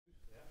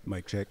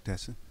Mic check,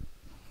 testing.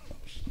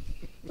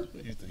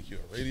 You think you're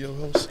a radio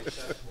host?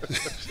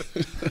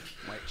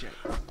 Mic check.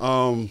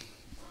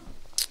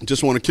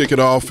 Just want to kick it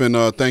off and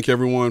thank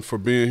everyone for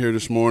being here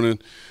this morning.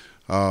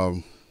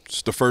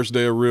 It's the first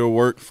day of real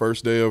work,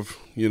 first day of,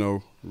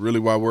 really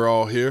why we're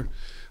all here.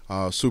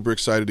 Super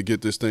excited to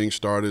get this thing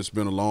started. It's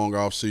been a long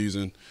off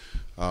season,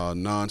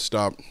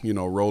 nonstop,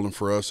 rolling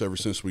for us ever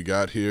since we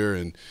got here.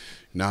 And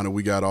now that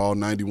we got all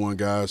 91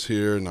 guys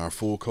here and our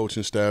full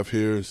coaching staff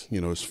here,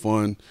 it's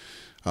fun.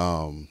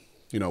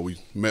 We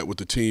met with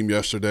the team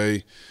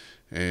yesterday,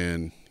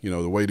 and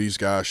the way these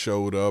guys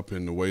showed up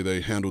and the way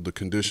they handled the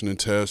conditioning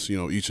tests,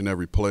 each and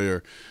every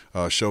player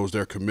shows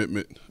their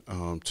commitment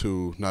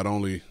to not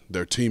only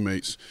their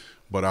teammates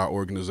but our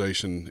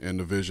organization and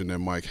the vision that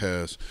Mike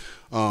has.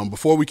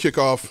 Before we kick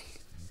off,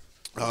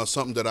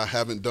 something that I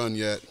haven't done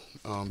yet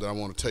that I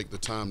want to take the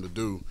time to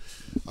do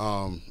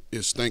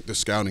is thank the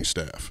scouting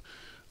staff.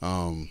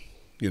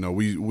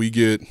 We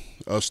get,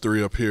 us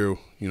three up here,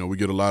 we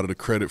get a lot of the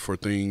credit for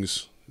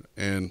things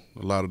and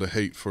a lot of the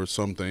hate for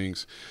some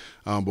things.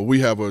 But we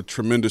have a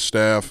tremendous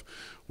staff.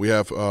 We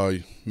have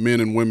men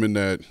and women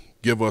that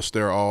give us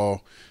their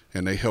all,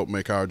 and they help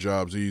make our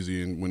jobs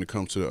easy and when it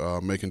comes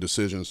to making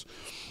decisions.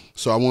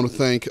 So I want to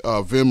thank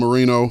Vin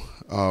Marino.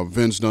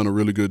 Vin's done a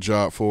really good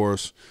job for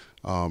us.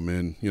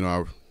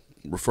 I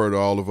refer to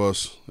all of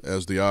us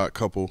as the odd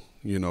couple,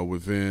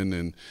 with Vin.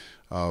 And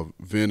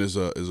Vin is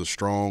a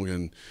strong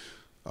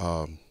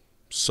and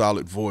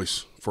solid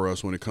voice for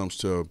us when it comes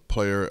to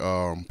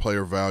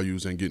player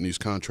values and getting these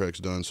contracts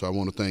done. So I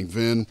want to thank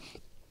Vin,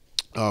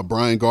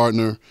 Brian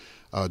Gardner,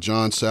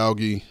 John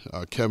Salge,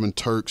 Kevin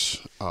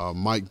Turks,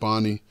 Mike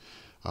Bonney,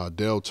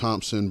 Dale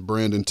Thompson,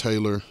 Brandon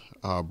Taylor,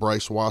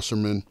 Bryce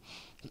Wasserman,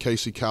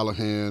 Casey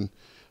Callahan,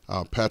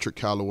 Patrick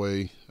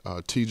Calloway,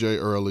 TJ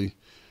Early,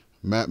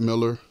 Matt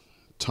Miller,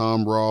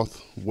 Tom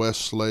Roth, Wes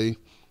Slay,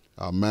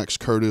 Max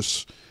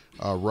Curtis,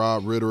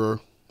 Rob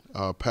Ritterer,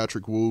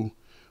 Patrick Wu,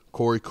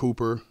 Corey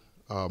Cooper,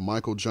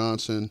 Michael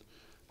Johnson,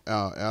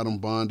 Adam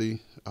Bondi,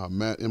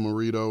 Matt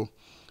Emerito,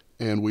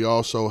 and we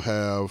also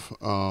have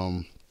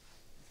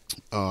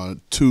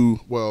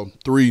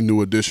three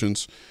new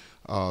additions.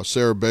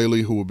 Sarah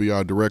Bailey, who will be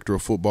our Director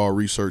of Football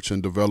Research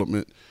and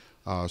Development,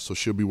 so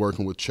she'll be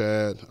working with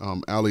Chad.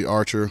 Allie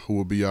Archer, who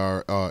will be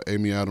our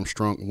Amy Adams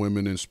Strunk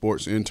Women in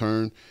Sports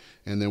intern.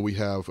 And then we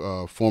have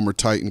former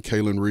Titan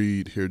Kaylin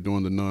Reed here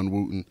doing the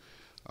non-Wooten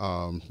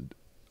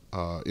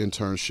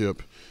internship.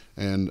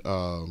 And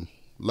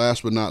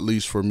last but not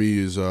least for me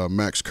is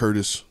Max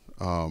Curtis.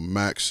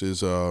 Max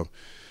is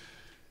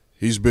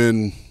he's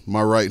been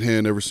my right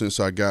hand ever since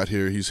I got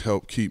here. He's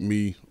helped keep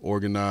me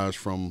organized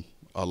from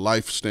a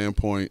life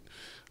standpoint,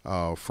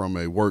 from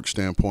a work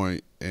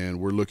standpoint, and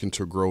we're looking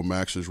to grow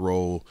Max's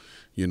role,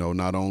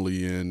 not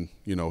only in,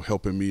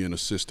 helping me and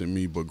assisting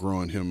me, but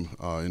growing him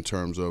in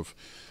terms of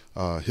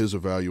his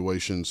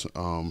evaluations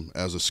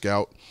as a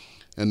scout.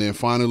 And then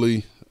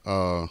finally,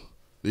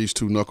 these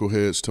two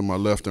knuckleheads to my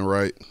left and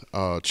right,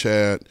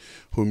 Chad,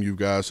 whom you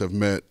guys have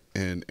met,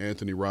 and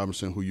Anthony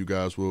Robinson, who you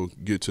guys will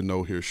get to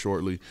know here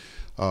shortly.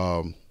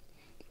 I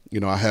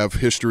have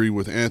history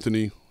with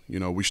Anthony.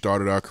 We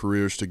started our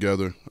careers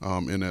together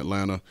in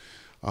Atlanta.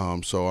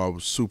 So I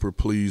was super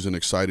pleased and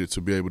excited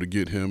to be able to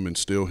get him and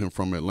steal him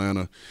from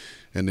Atlanta.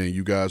 And then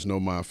you guys know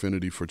my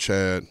affinity for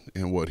Chad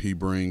and what he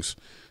brings.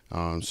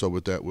 So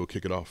with that, we'll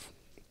kick it off.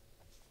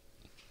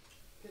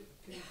 Can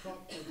you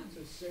talk to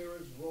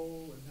Sarah's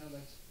role and how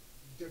that's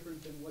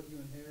different than what you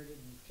inherited?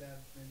 And Chad,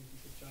 maybe you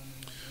could chime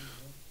in on that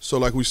as well. So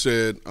like we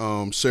said,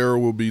 Sarah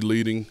will be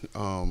leading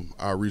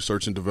our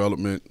research and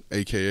development,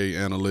 a.k.a.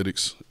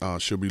 analytics.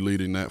 She'll be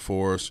leading that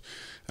for us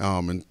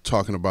and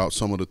talking about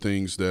some of the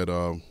things that,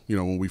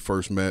 when we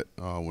first met,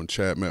 when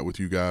Chad met with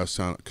you guys,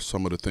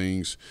 some of the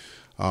things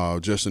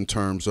just in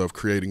terms of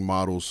creating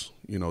models,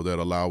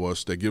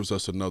 that gives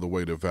us another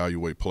way to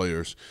evaluate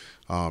players.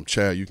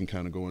 Chad, you can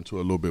kind of go into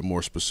a little bit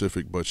more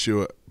specific, but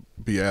she'll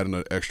be adding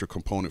an extra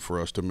component for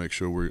us to make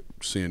sure we're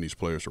seeing these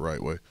players the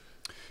right way.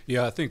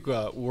 Yeah, I think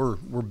we're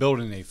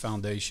building a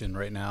foundation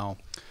right now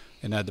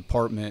in that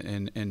department,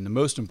 and the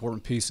most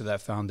important piece of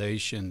that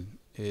foundation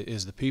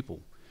is the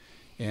people.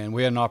 And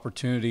we had an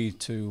opportunity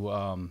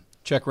to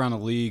check around the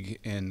league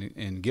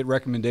and get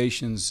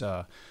recommendations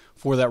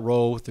for that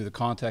role through the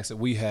contacts that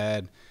we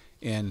had,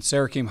 and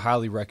Sarah came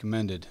highly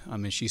recommended. I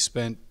mean, she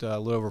spent a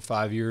little over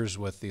 5 years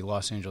with the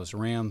Los Angeles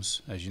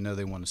Rams. As you know,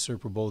 they won the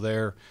Super Bowl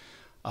there.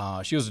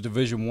 She was a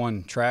Division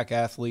I track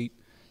athlete.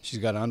 She's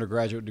got an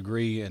undergraduate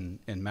degree in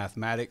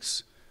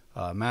mathematics,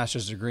 a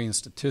master's degree in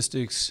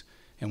statistics,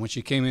 and when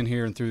she came in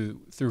here and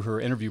through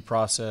her interview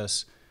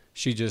process,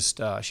 she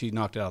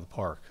knocked it out of the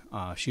park.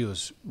 She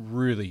was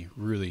really,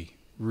 really,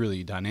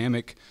 really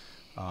dynamic,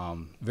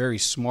 very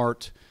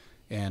smart,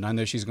 and I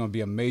know she's going to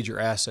be a major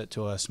asset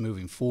to us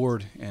moving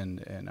forward,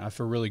 and I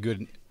feel really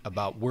good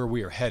about where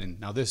we are heading.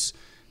 Now this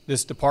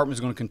department is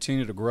going to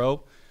continue to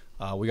grow.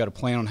 We got a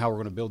plan on how we're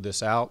going to build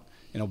this out,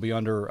 and it'll be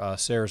under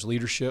Sarah's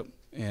leadership,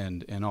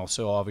 and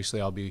also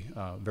obviously I'll be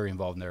very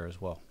involved in there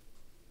as well.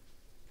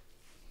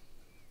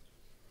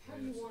 How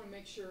do you want to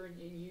make sure and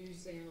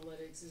use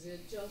analytics? Is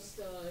it just,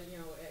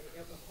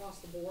 across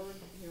the board,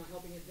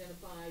 helping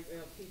identify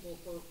people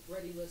for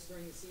ready lists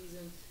during the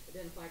season,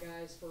 identify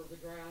guys for the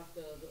draft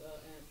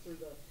and through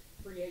the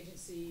free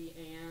agency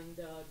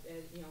and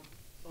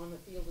on the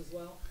field as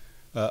well?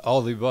 All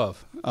of the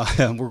above.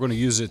 We're going to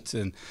use it,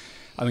 and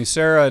I mean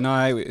Sarah and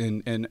I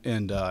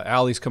and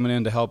Allie's coming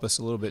in to help us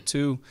a little bit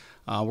too.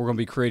 We're going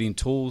to be creating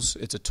tools.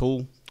 It's a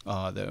tool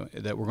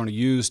that we're going to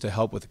use to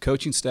help with the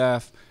coaching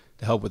staff,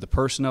 to help with the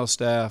personnel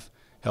staff,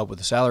 help with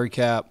the salary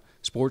cap,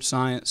 sports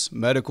science,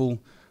 medical.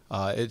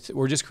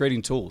 We're just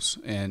creating tools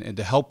and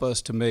to help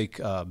us to make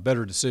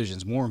better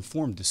decisions, more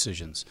informed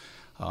decisions.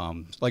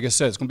 Like I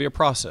said, it's going to be a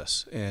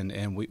process,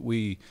 and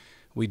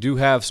we do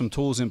have some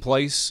tools in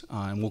place,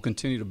 and we'll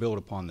continue to build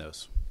upon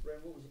those. Brad,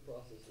 what was the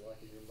process like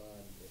in your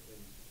mind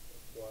in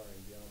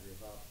acquiring DeAndre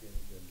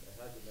Hopkins, and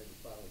how did you maybe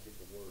finally get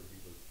the word he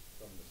was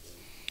coming to see?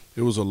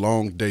 It was a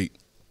long date.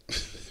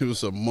 It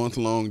was a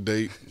month-long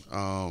date.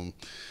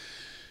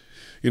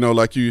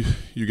 Like you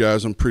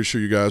guys, I'm pretty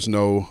sure you guys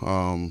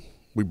know,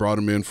 we brought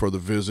him in for the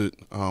visit,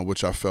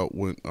 which I felt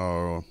went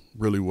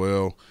really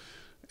well.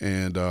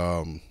 And,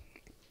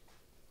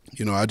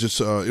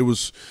 it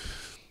was,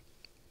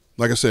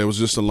 like I said, it was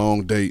just a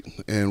long date.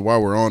 And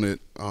while we're on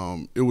it,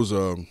 it was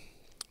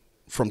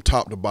from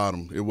top to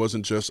bottom. It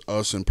wasn't just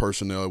us and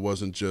personnel. It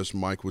wasn't just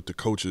Mike with the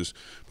coaches,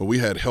 but we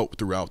had help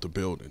throughout the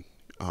building.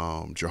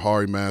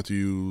 Jahari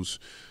Matthews,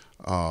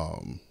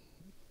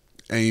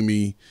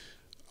 Amy,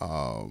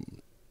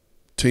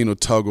 Tina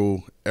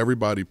Tuggle,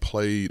 everybody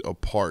played a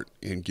part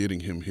in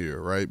getting him here,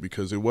 right?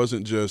 Because it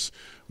wasn't just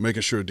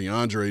making sure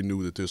DeAndre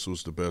knew that this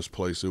was the best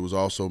place. It was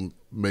also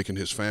making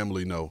his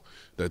family know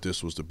that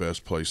this was the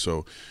best place.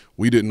 So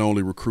we didn't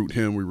only recruit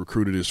him, we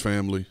recruited his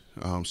family.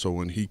 So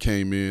when he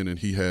came in and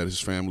he had his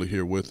family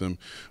here with him,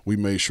 we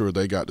made sure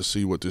they got to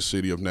see what the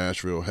city of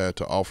Nashville had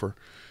to offer,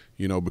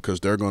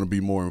 because they're going to be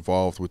more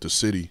involved with the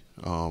city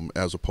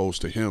as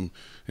opposed to him.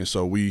 And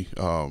so we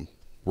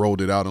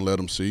rolled it out and let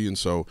them see. And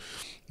so,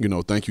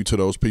 thank you to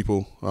those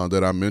people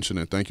that I mentioned,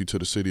 and thank you to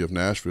the city of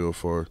Nashville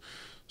for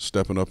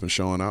stepping up and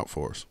showing out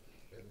for us.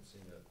 We haven't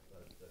seen a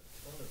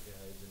ton of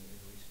guys in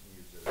recent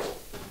years that are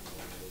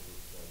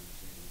receivers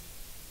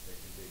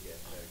making big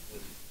impacts.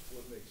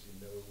 What makes you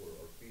know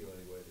or feel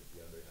anyway that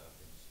DeAndre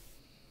Hopkins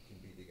can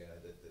be the guy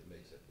that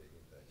makes that big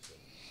impact? So.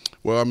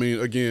 Well, I mean,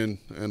 again,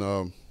 and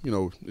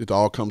it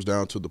all comes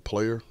down to the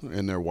player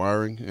and their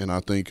wiring, and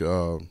I think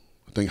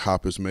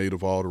Hop is made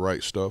of all the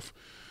right stuff.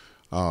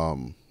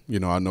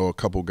 I know a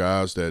couple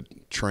guys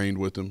that trained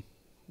with him,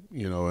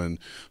 and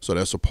so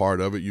that's a part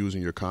of it,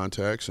 using your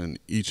contacts, and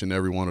each and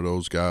every one of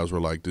those guys were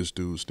like, this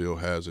dude still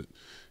has it,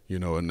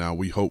 and now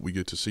we hope we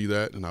get to see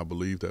that, and I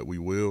believe that we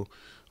will.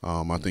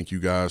 I think you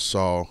guys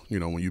saw,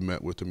 when you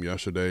met with him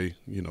yesterday,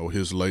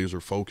 his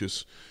laser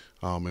focus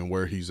and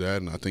where he's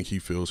at, and I think he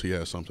feels he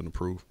has something to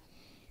prove.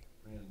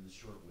 Brandon, this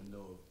short window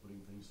of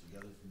putting things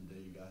together from the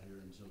day you got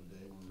here until the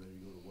day when we're ready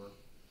to go to work,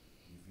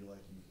 do you feel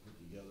like you've put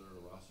together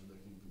a roster that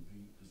can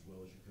compete as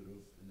well as you could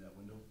have in that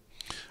window?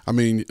 I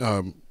mean,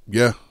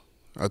 yeah,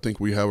 I think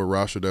we have a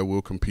roster that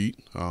will compete.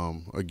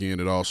 Again,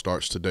 it all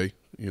starts today,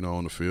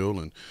 on the field,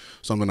 and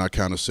something I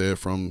kind of said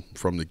from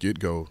the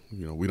get-go,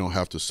 we don't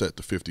have to set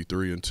the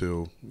 53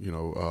 until,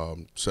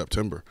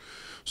 September.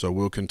 So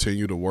we'll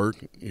continue to work,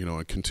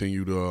 and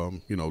continue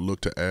to,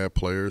 look to add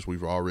players.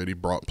 We've already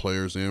brought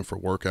players in for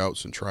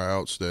workouts and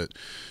tryouts that,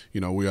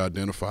 we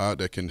identified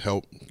that can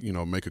help,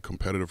 make a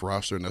competitive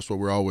roster. And that's what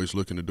we're always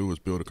looking to do, is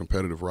build a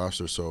competitive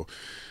roster. So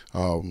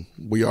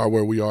we are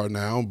where we are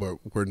now, but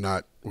we're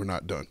not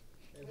done.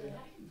 How do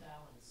you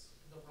balance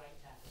the right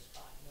tackle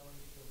spot, knowing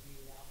that you'll be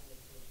without him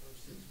for the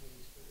first 6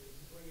 weeks, but if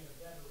you bring in a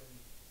veteran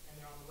and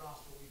they're on the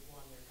roster week 1,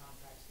 their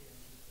contract's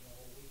guaranteed for the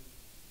whole week,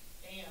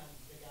 and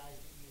the guys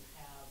that you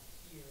have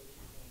here that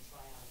you're going to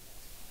try out at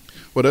that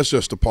spot? Well, that's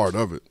just a part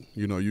of it.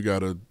 You got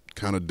to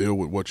kind of deal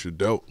with what you're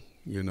dealt.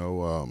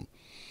 When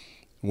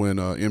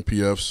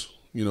MPF's,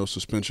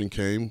 suspension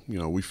came,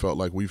 we felt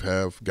like we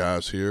have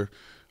guys here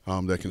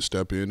that can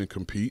step in and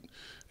compete.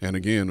 And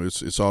again,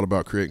 it's all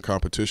about creating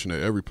competition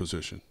at every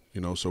position.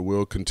 So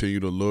we'll continue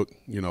to look,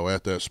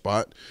 at that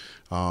spot,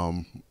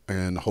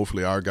 and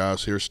hopefully our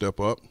guys here step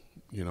up.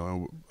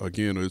 And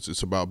again,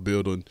 it's about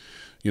building,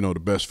 the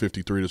best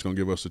 53 that's going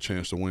to give us a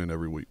chance to win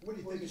every week. What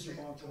do you think is your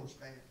George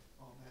Band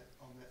on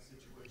that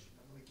situation?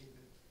 I know he came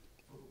in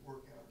for the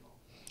workout and all.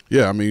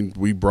 Yeah, I mean,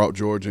 we brought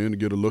George in to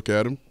get a look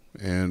at him,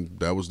 and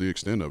that was the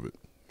extent of it.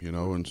 And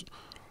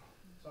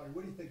Sorry,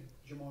 what do you think,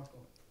 Jamarco?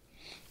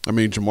 I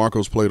mean,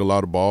 Jamarco's played a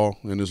lot of ball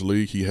in this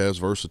league. He has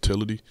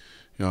versatility,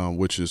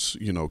 which is,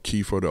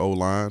 key for the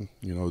O-line.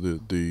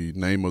 The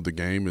name of the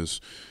game is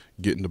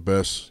getting the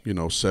best,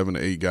 7 to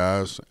 8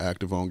 guys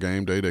active on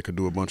game day that could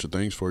do a bunch of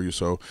things for you.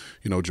 So,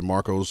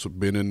 Jamarco's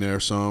been in there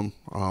some,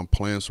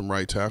 playing some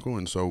right tackle,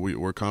 and so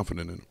we're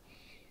confident in him.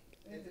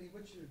 Anthony,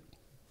 what's your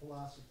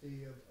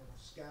philosophy of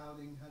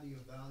scouting? How do you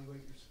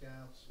evaluate your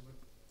scouts?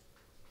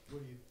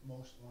 What do you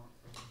most want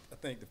from them?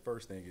 think the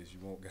first thing is you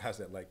want guys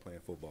that like playing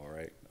football,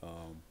 right?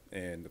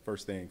 And the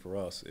first thing for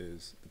us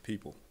is the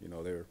people. You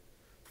know,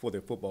 before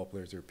they're football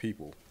players, they're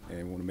people, and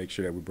we want to make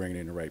sure that we're bringing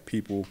in the right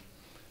people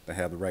that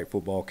have the right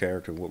football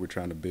character and what we're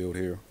trying to build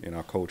here in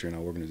our culture and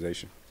our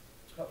organization.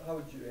 How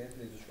would you,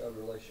 Anthony, describe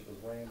the relationship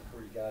with Rand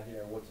before you got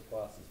here, and what's the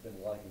process been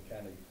like in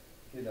kind of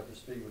getting up to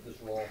speed with this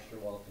roster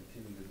while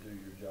continuing to do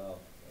your job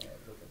looking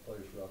at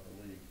players throughout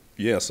the league?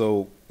 Yeah,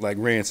 so like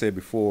Rand said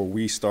before,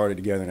 we started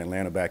together in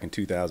Atlanta back in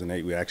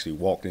 2008. We actually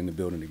walked in the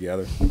building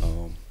together.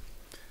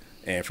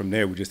 And from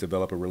there, we just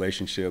developed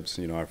relationships.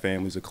 You know, our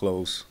families are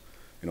close.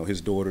 You know,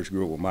 his daughters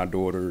grew up with my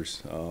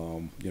daughters.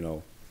 You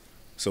know,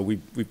 so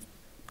we've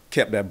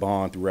kept that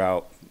bond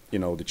throughout, you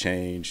know, the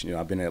change. You know,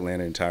 I've been in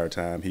Atlanta the entire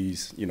time.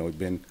 He's, you know,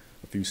 been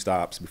a few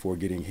stops before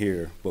getting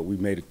here. But we've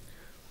made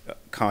a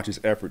conscious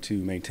effort to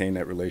maintain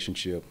that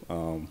relationship.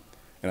 And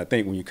I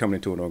think when you're coming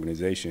into an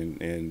organization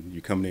and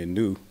you're coming in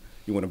new,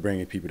 you want to bring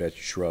in people that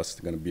you trust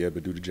are going to be able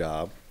to do the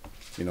job,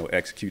 you know,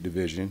 execute the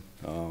vision.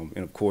 And,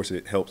 of course,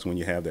 it helps when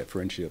you have that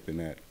friendship and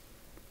that,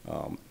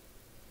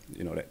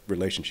 you know, that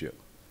relationship.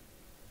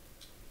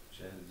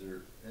 Chad, is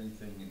there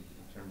anything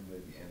in terms of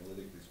maybe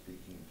analytically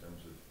speaking, in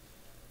terms of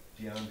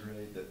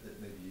DeAndre that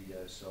maybe you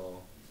guys saw,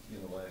 you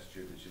know, last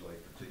year that you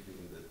liked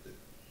particularly that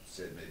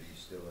said maybe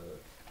he's still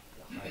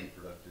at a highly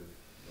productive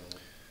level?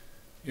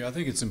 Yeah, I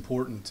think it's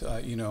important,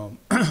 you know,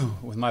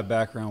 with my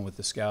background with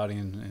the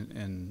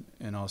scouting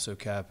and also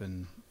Cap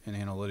and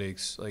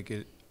analytics, like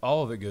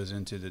all of it goes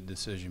into the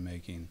decision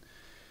making.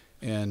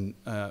 And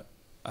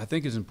I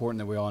think it's important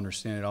that we all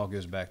understand it all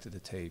goes back to the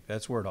tape.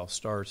 That's where it all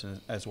starts and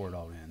that's where it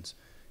all ends.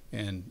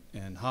 And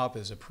Hop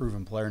is a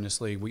proven player in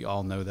this league. We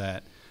all know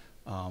that.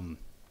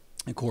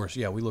 Of course,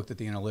 yeah, we looked at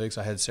the analytics.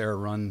 I had Sarah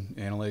run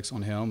analytics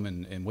on him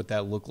and what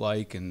that looked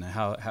like and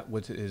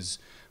what his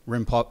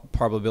rim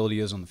probability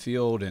is on the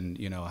field and,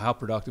 you know, how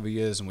productive he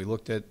is. And we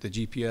looked at the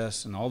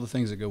GPS and all the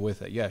things that go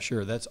with it. Yeah,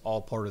 sure, that's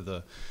all part of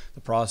the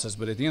process.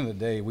 But at the end of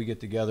the day, we get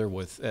together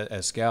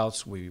as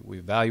scouts. We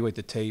evaluate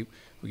the tape.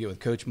 We get with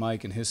Coach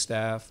Mike and his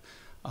staff.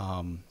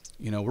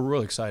 You know, we're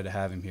really excited to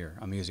have him here.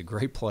 I mean, he's a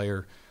great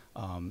player.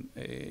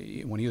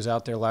 When he was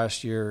out there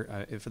last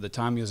year, for the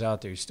time he was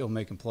out there, he's still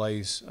making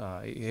plays.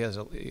 He has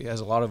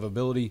a lot of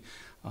ability.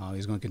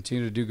 He's going to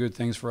continue to do good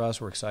things for us.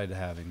 We're excited to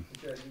have him.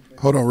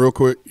 Hold on real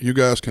quick. You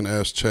guys can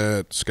ask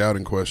Chad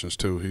scouting questions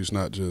too. He's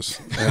not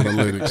just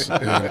analytics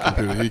and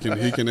computer.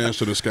 He can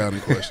answer the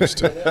scouting questions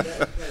too.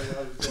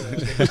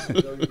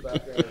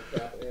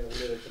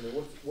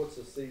 What's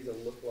the season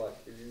look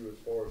like for you as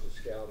far as a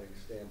scouting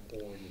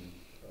standpoint and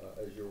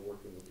as you're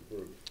working with the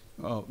group?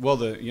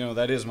 Well, you know,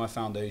 that is my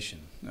foundation,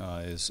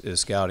 is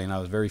scouting. I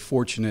was very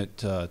fortunate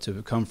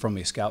to come from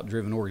a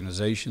scout-driven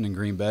organization in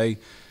Green Bay.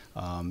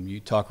 You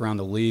talk around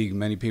the league,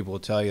 many people will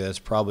tell you that's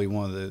probably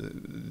one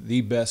of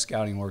the best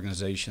scouting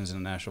organizations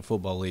in the National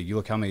Football League. You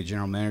look how many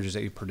general managers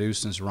that he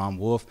produced since Ron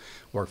Wolf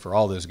worked for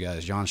all those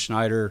guys, John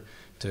Schneider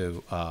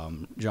to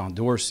John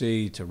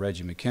Dorsey to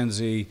Reggie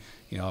McKenzie,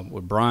 you know,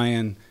 with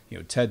Brian, you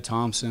know, Ted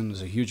Thompson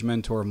was a huge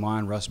mentor of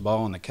mine, Russ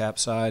Ball on the Cap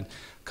side.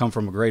 Come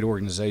from a great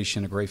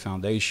organization, a great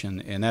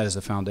foundation, and that is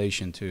the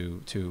foundation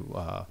to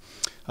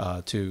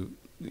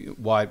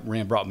why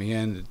Rand brought me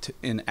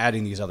in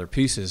adding these other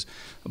pieces.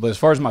 But as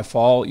far as my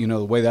fall, you know,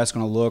 the way that's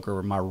going to look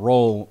or my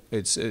role,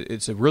 it's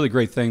a really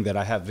great thing that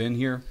I have Vin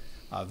here.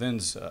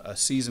 Vin's a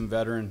seasoned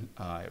veteran.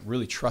 I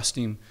really trust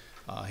him.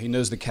 He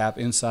knows the Cap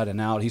inside and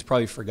out. He's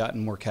probably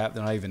forgotten more Cap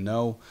than I even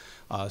know.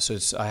 So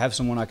I have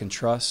someone I can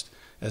trust,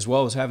 as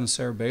well as having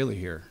Sarah Bailey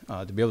here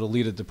to be able to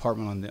lead a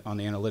department on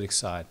the analytics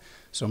side.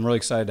 So I'm really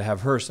excited to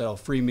have her. So that'll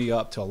free me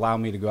up to allow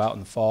me to go out in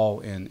the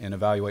fall and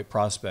evaluate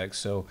prospects.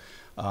 So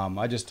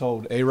I just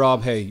told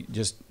A-Rob, hey,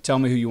 just tell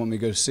me who you want me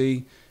to go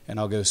see, and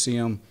I'll go see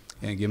him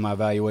and give my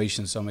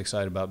evaluation. So I'm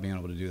excited about being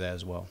able to do that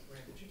as well.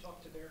 Rand, did you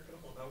talk to Derek at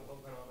all about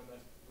what went on in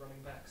that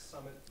running back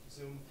summit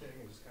Zoom thing,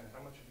 and just kind of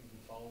how much have you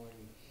been following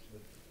the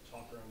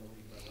talk around the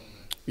league about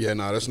that? Yeah,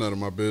 no, that's none of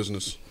my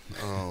business.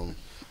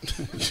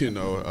 You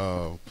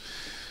know,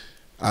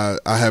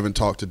 I haven't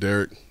talked to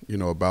Derek, you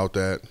know, about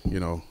that. You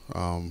know,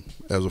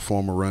 as a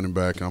former running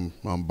back, I'm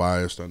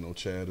biased. I know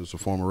Chad is a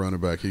former running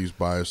back; he's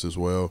biased as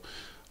well.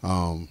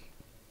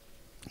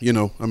 You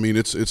know, I mean,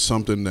 it's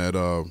something that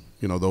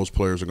you know, those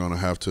players are going to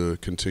have to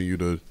continue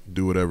to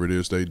do whatever it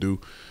is they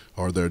do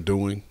or they're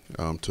doing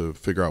to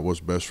figure out what's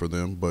best for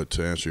them. But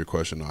to answer your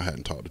question, no, I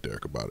hadn't talked to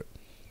Derek about it.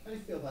 How do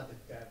you feel about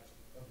the depth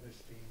of this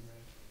team,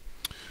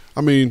 Rand?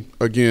 I mean,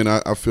 again,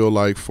 I feel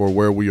like for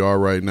where we are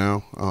right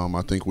now,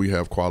 I think we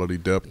have quality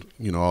depth,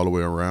 you know, all the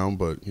way around.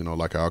 But, you know,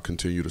 like I'll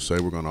continue to say,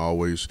 we're going to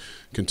always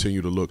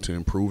continue to look to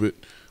improve it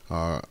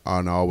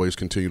and always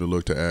continue to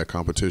look to add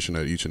competition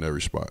at each and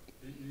every spot.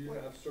 Do you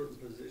have certain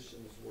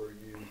positions where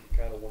you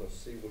kind of want to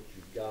see what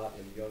you've got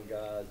in young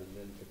guys and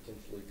then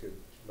potentially could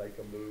make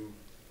a move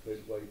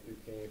midway through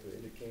camp or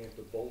into camp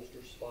to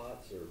bolster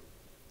spots? Or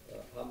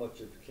how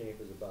much of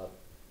camp is about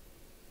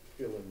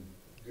filling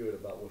good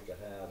about what you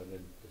have and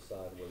then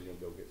decide whether you'll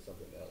go get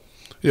something else?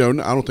 Yeah,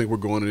 I don't think we're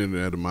going in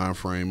at a mind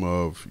frame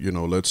of,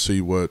 let's see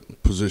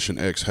what position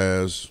X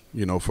has,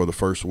 for the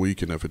first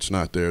week, and if it's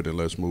not there, then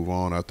let's move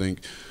on. I think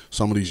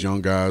some of these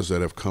young guys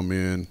that have come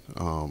in,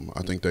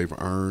 I think they've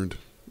earned,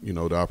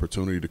 the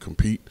opportunity to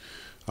compete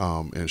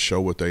and show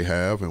what they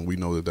have, and we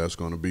know that that's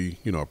going to be,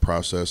 a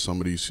process.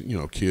 Some of these,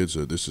 kids,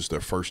 this is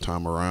their first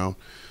time around.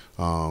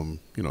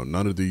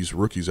 None of these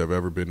rookies have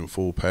ever been in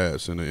full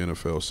pads in the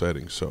NFL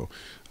setting, so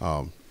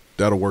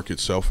that'll work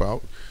itself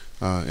out.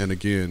 And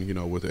again,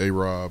 with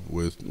A-Rob,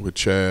 with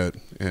Chad,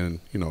 and,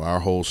 our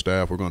whole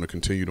staff, we're going to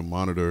continue to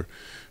monitor,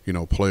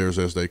 players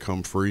as they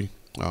come free.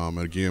 And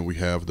again, we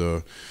have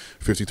the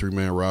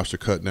 53-man roster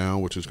cut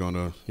down, which is going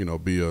to,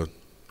 be a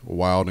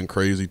wild and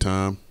crazy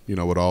time,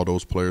 with all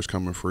those players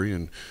coming free,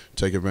 and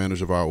take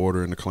advantage of our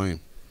order in the claim.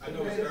 I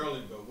know it's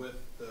early, but with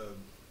the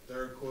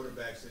third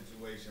quarterback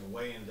situation,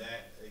 weighing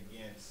that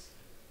against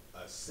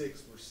a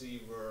sixth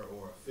receiver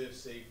or a fifth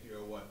safety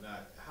or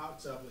whatnot, how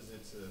tough is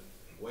it to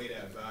weigh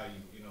that value,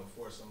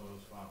 for some of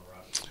those final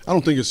rosters? I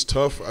don't think it's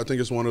tough. I think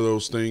it's one of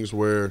those things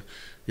where,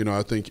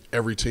 I think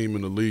every team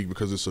in the league,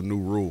 because it's a new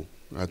rule,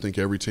 I think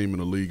every team in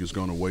the league is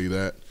going to weigh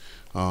that,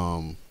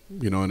 and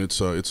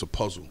it's a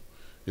puzzle.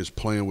 It's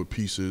playing with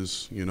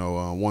pieces.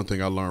 One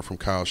thing I learned from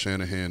Kyle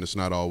Shanahan, it's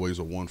not always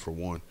a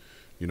one-for-one.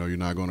 You're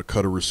not going to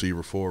cut a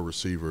receiver for a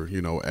receiver.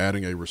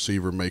 Adding a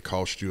receiver may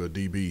cost you a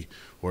DB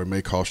or it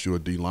may cost you a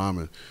D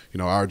lineman.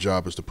 Our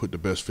job is to put the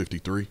best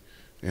 53,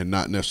 and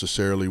not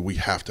necessarily we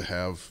have to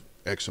have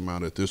X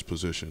amount at this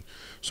position.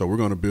 So we're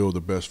going to build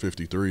the best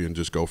 53 and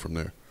just go from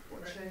there.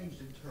 What changed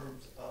in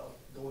terms of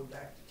going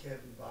back to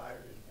Kevin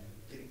Byard and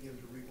getting him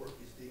to rework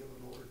his deal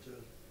in order to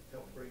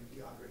help bring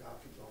DeAndre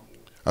Hopkins on board?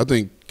 I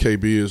think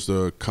KB is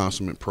the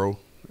consummate pro.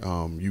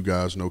 You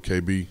guys know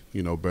KB,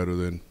 better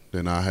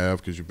than I have,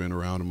 because you've been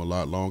around him a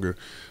lot longer.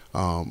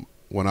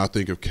 When I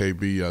think of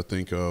KB, I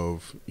think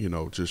of,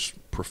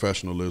 just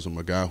professionalism,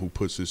 a guy who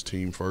puts his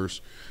team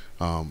first,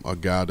 a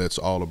guy that's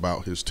all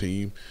about his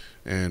team.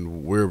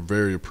 And we're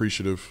very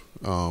appreciative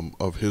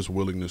of his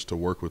willingness to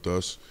work with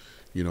us,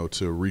 to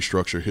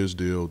restructure his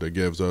deal that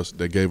gave us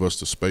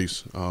the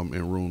space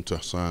and room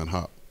to sign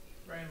Hop.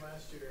 Ryan,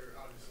 last year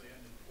obviously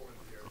ended fourth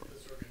year.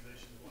 This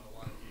organization's won a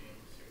lot of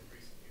games in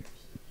recent years.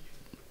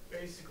 You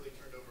basically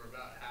turned over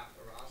about half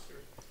the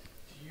roster.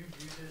 Do you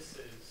view this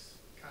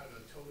as kind of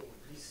a total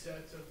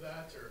reset of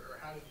that, or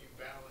how did you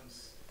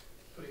balance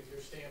putting your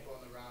stamp on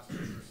the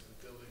roster versus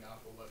building off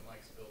of what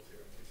Mike's built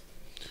here?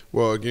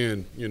 Well,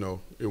 again,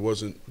 it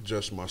wasn't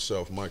just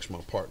myself. Mike's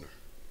my partner.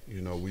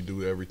 We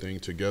do everything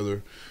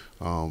together.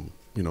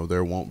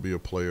 There won't be a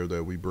player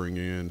that we bring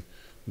in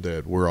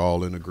that we're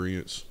all in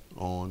agreement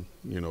on,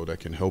 that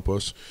can help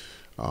us.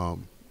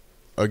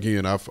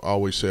 Again, I've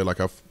always said,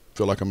 I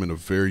feel like I'm in a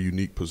very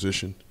unique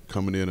position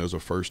coming in as a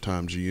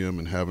first-time GM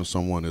and having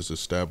someone as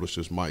established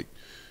as Mike,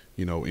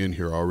 in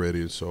here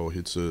already. And so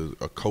it's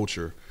a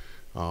culture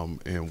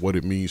and what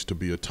it means to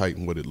be a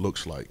Titan, what it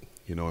looks like.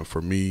 And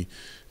for me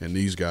and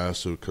these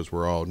guys, because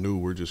we're all new,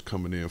 we're just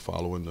coming in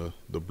following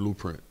the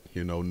blueprint,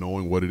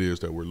 knowing what it is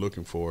that we're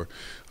looking for,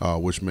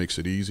 which makes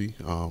it easy.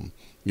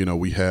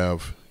 We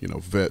have,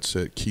 vets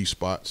at key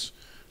spots,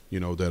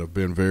 that have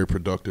been very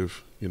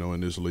productive, in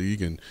this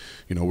league. And,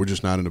 we're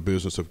just not in the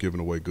business of giving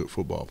away good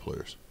football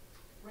players.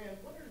 Rand,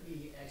 what are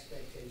the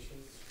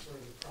expectations for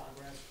the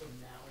progress from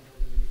now until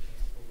the new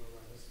camp for Will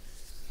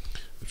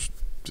Levis?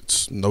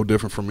 It's no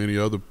different from any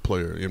other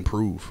player.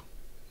 Improve.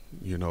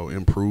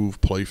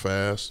 Improve, play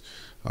fast,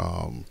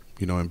 and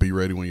be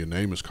ready when your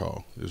name is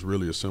called. It's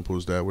really as simple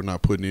as that. We're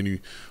not putting any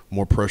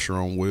more pressure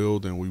on Will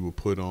than we would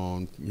put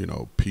on,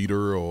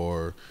 Peter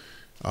or,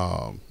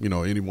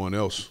 anyone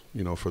else,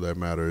 for that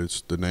matter. It's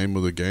the name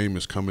of the game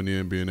is coming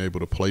in, being able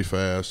to play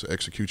fast,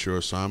 execute your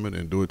assignment,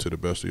 and do it to the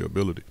best of your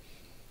ability.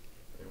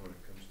 And when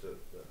it comes to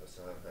the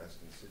Hassan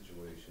Haskins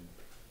situation,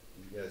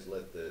 you guys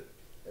let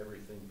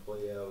everything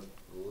play out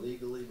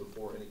legally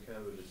before any kind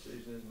of a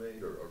decision is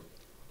made, or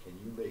can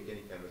you make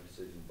any kind of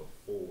decision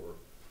before,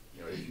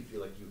 if you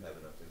feel like you have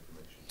enough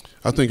information?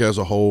 I think as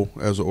a whole,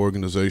 as an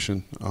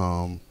organization,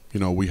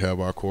 we have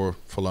our core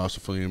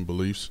philosophy and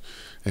beliefs,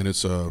 and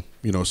it's a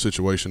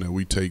situation that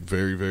we take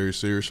very, very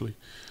seriously.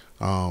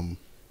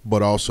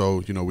 But also,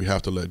 we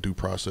have to let due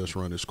process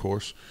run its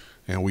course,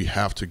 and we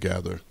have to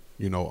gather,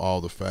 all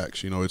the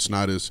facts. It's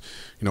not as,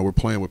 we're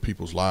playing with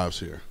people's lives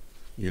here,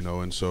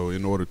 and so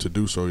in order to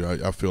do so,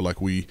 I feel like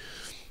we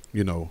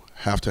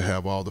have to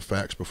have all the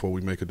facts before we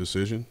make a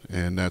decision,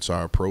 and that's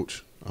our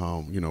approach.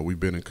 We've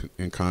been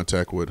in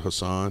contact with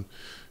Hassan,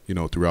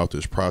 throughout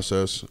this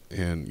process,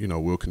 and,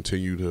 we'll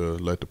continue to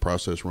let the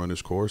process run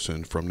its course,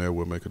 and from there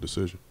we'll make a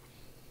decision.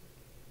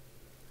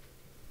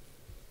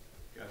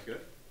 Guys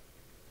good?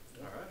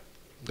 All right.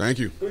 Thank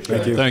you.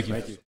 Thank you.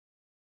 Thank you.